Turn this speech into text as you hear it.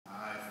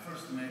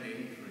met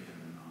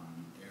Adrienne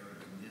on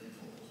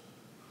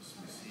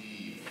Christmas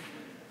Eve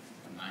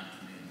in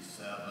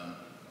 1987.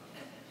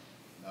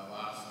 I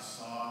last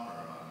saw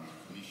her on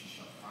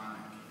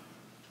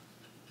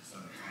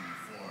December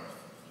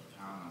 24th of the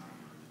calendar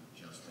year that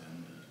just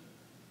ended.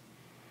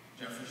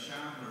 Jeffrey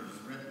Chandler has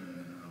written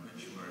in an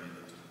obituary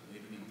that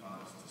Adrienne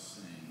taught us to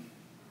sing.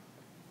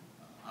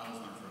 I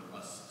was one of her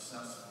less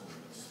successful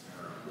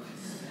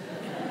experiments.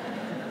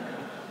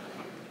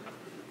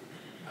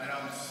 I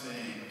don't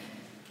sing.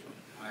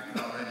 I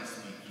could already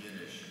speak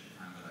Yiddish at the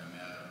time that I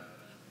met her.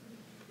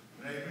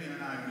 What Adrienne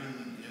and I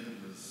really did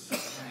was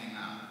hang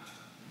out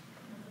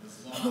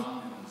as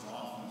long and as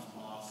often as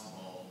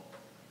possible.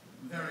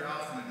 Very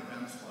often at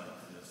events like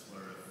this,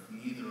 where if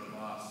neither of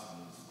us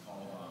was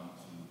called on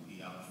to be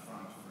out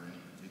front for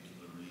any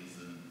particular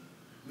reason,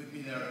 we'd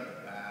be there at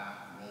the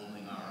back,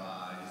 rolling our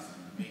eyes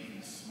and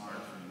making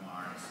smart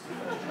remarks.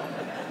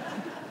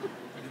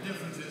 The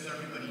difference is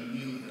everybody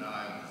knew that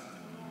I was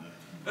doing it.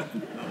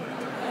 Nobody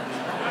would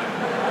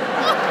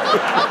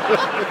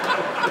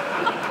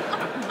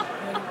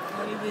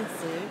What did they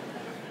say?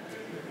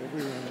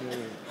 Everyone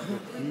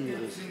knew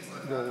that he was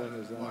rolling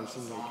his eyes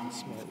and making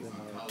smart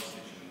remarks.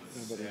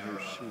 Nobody knew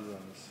she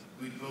was.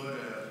 We'd go to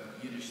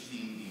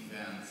Yiddish-themed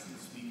events and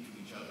speak to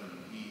each other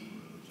in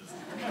Hebrew, just to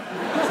keep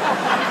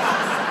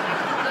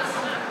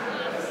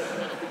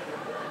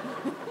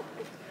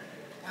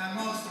And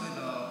mostly,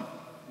 though,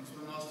 we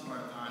spent most of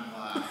our time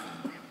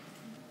laughing,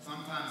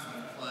 sometimes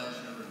with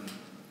pleasure and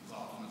as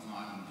often as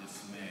not in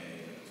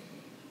dismay at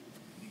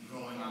the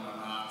growing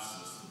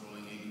amoratzis, the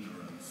growing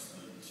ignorance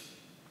that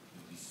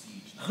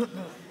besieged the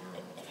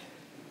world.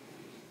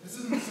 This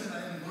isn't to say that I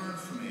didn't learn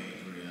from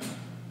Adrienne,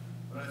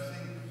 but I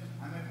think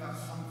I may have got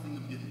something a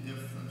bit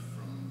different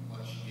from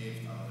what she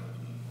gave to other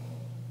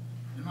people.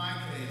 In my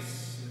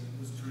case, it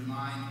was to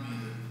remind me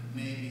that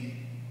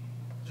maybe,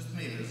 just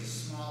maybe, there's a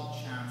small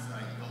chance that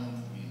I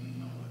don't really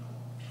know it all.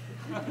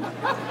 To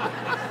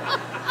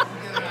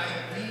get an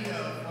idea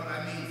of what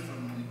I mean from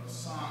a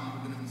song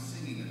we're going to be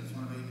singing it. It's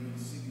one of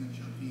Adrienne's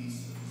signature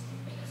pieces.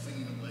 We're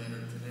singing it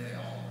later today,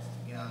 all of us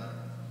together.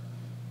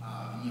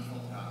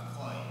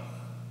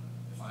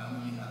 If I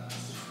only had the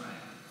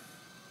strength.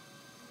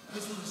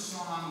 This was a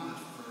song that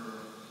for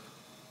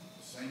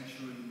a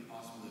century,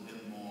 possibly a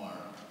bit more,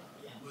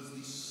 was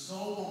the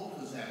sole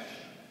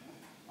possession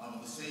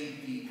of the same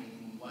people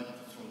who like to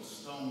throw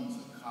stones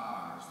at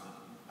cars that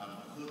have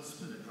the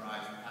chutzpah to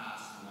drive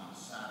past them on a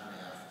Saturday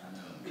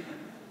afternoon.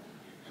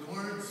 The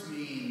words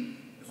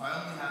mean, if I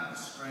only had the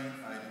strength,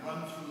 I'd run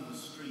through the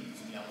streets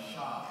and yell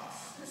Shabbos,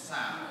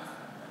 Sabbath,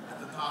 at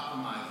the top of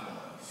my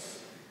voice.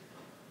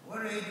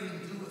 What did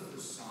Adrienne do with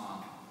this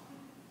song?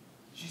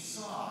 She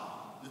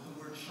saw that the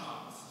word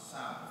Shabbos,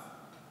 Sabbath,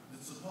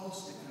 that's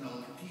supposed to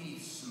connote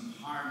peace and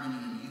harmony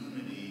and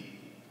unity,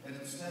 had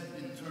instead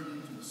been turned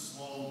into a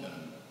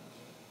slogan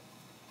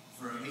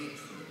for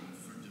hatred and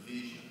for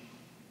division.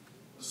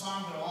 The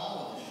song that all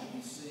of us should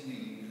be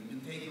singing had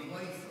been taken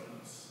away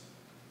from us.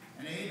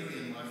 And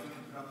Adrienne, I think,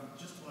 put up with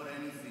just about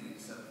anything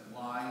except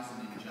lies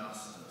and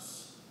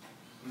injustice,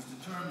 was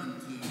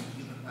determined to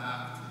give it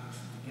back to us,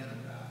 to get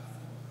it back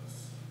for us.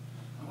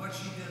 And what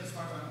she did, as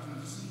far as I'm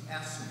concerned, is the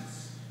essence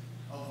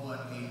of what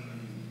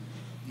Adrienne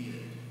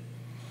did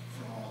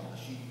for all of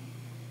us.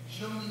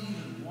 She only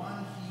needed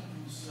one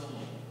Hebrew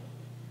syllable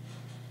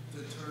to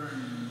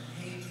turn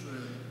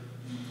hatred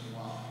into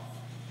love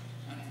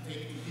and to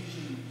take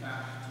division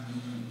back to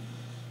unity.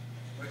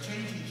 By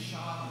changing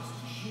Shabbos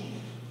to Shul,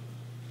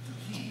 to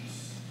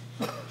peace,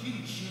 she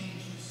didn't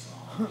change the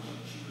song,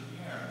 she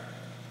repaired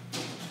it.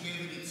 She gave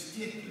it its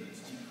tikkun,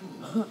 its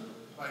tikkun,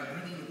 by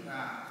bringing it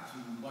back to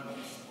what it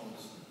was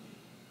supposed to be.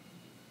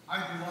 I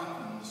grew up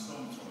in the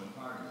stone-throwing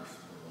part of this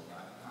world. I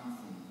come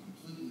from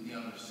completely the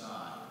other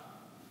side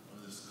of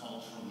this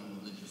cultural and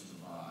religious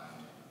divide.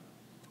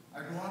 I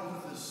grew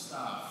up with this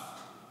stuff,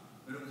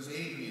 but it was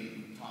Adrienne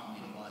who taught me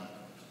to like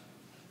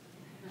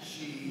it.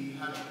 She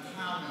had a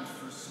talent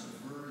for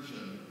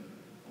subversion,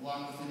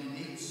 along with an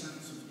innate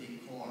sense of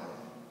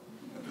decorum,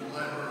 to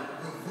let her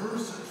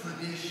reverse a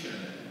tradition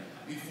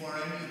before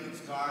any of its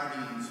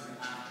guardians had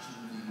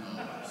actually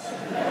noticed.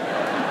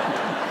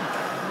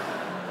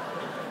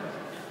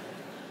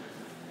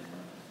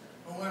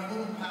 But when a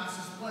woman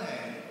passes away,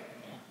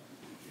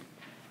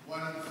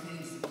 one of the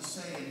things that we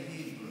say in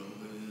Hebrew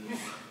is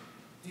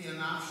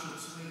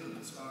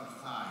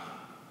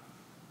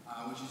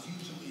which is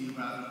usually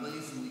rather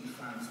lazily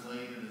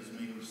translated as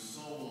may her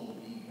soul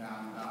be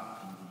bound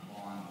up in the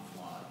bond of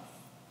life.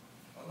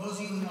 Those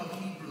of you who know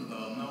Hebrew,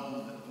 though, know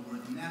that the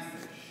word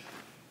nephesh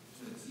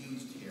that's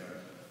used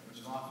here, which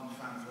is often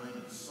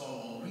translated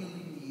soul,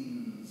 really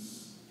means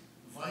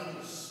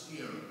vital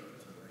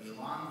spirit, or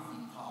elan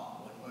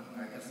vital, what I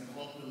guess in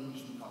colloquial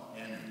English we call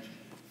energy.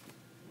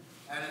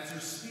 And it's her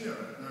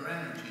spirit and her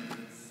energy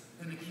that's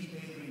going to keep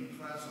Adrienne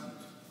present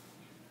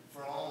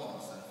for all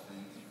of us, I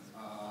think,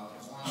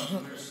 as long as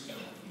we're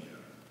still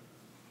here.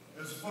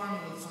 There's a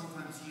formula that's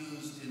sometimes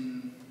used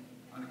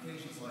on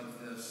occasions like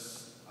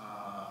this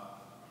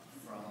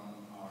from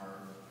our,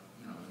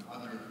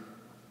 other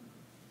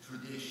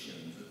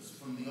traditions. It's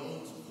from the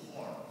Odes of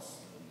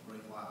Horace, the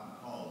great Latin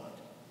poet.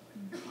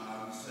 He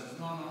says,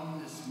 non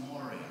omnis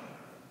moria.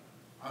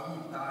 I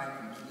won't die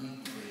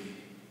completely.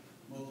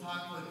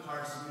 Multaque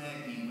pars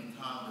megi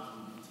mutabit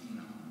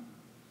lutinam.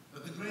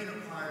 But the greater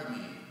part of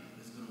me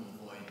is going to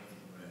avoid the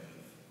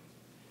grave.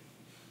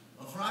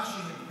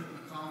 Rashi had written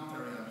a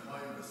commentary on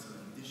Horace in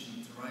addition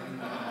to writing on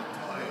the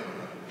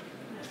Torah.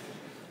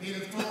 He'd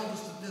have told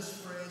us that this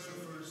phrase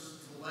refers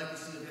to the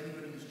legacy of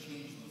anybody who's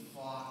changed the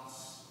thoughts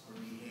or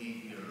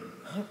behavior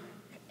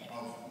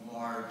of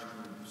large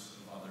groups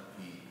of other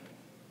people.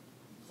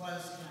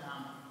 Klez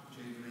Camp, which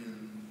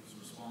Adrienne was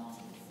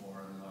responsible for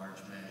in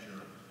large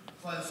measure,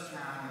 Klez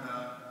Canada,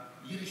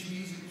 Yiddish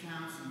music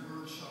camps and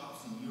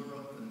workshops in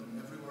Europe and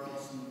everywhere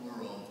else in the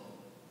world,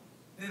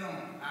 they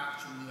don't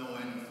actually owe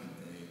anything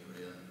to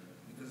Adrienne,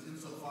 because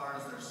insofar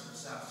as they're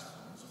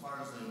successful, insofar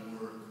as they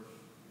work,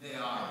 they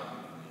are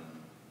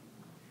Adrienne.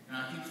 And I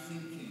keep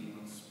thinking,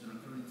 what's been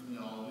occurring to me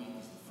all week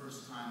is the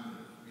first time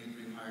that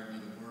Adrienne hired me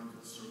to work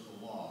at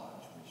Circle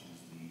Lodge, which is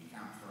the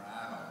camp for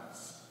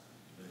adults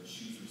that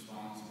she's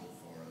responsible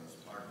for as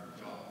part of her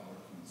job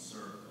working in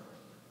Circle.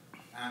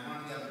 And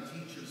one of the other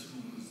teachers who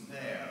was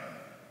there,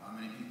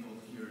 many people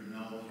here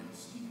know him,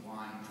 Steve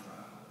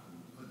Weintraub, who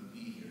couldn't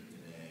be here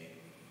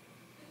today.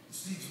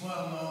 Steve's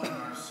well known in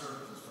our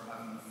circles for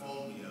having a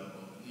phobia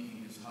of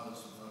leaving his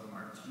house without a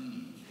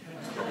martini kit.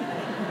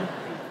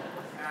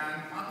 And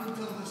up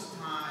until this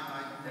time,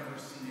 I'd never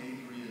seen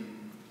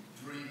Adrienne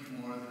drink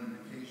more than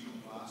an occasional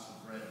glass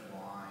of red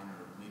wine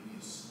or maybe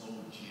a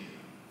slow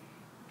gin.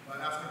 But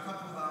after a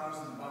couple of hours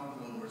in the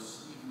bungalow where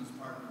Steve and his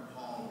partner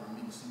Paul were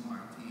mixing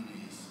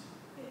martinis,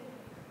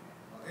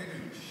 well,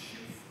 Adrienne was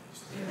shit-faced.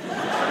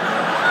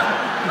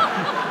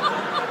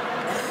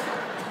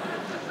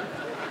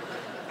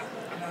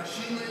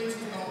 She leaves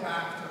to go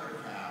back to her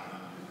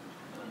cabin.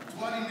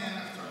 20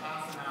 minutes or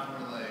half an hour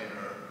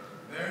later,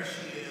 there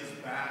she is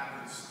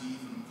back with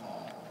Steve and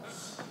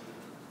Paul's.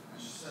 And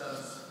she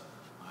says,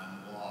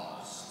 I'm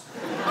lost.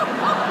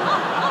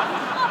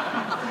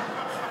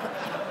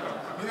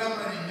 We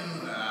already knew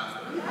that.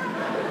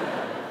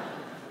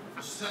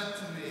 She said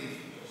to me,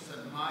 she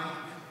said,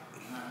 Mike,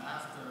 and I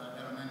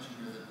gotta mention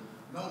here that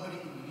nobody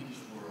in the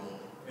Yiddish world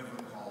ever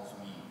calls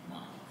me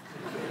Mike.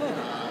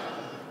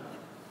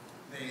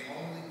 They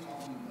only call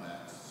me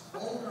Wex.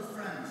 Older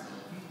friends,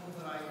 though, people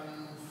that I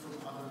knew from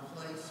other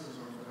places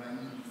or that I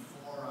knew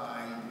before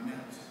I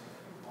met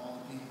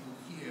all the people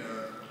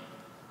here,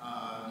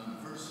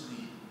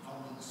 university,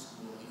 public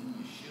school, even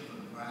yeshiva,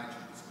 and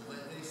graduate school,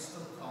 they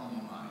still call me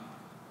Mike.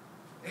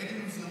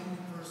 Adrienne was the only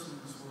person in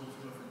this world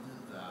who ever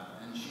did that,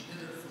 and she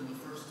did it from the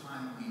first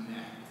time we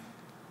met,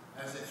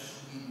 as if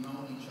we'd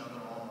known each other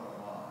all our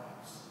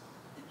lives.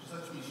 She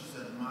said to me, she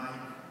said,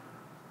 Mike,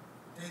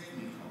 take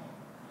me home.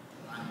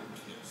 I'm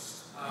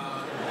kissed.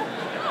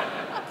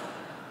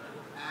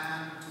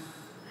 And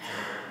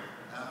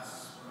that's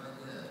what I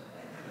did.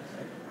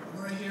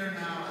 We're here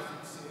now, I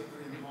think,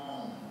 savoring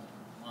home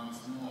once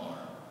more.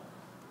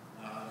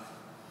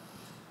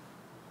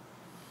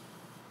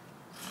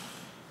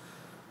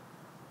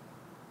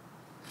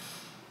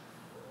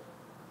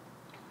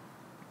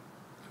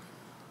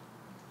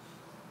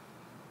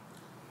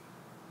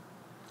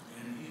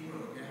 In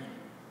Hebrew again,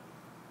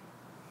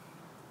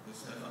 it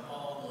says,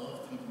 all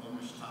love and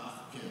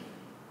Tafkin.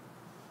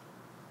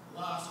 The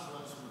last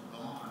words were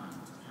gone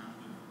and can't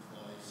be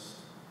replaced.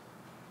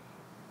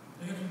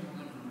 Adrienne will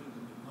never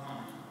really be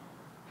gone.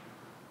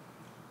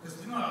 Because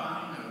you know what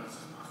I know, es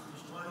macht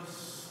nicht weiß,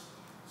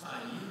 sei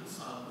Jid,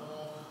 sei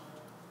Boch.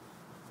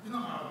 You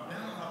know how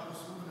Ben hat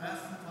was who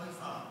left and place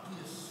our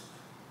kiss.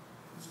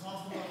 It's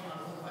possible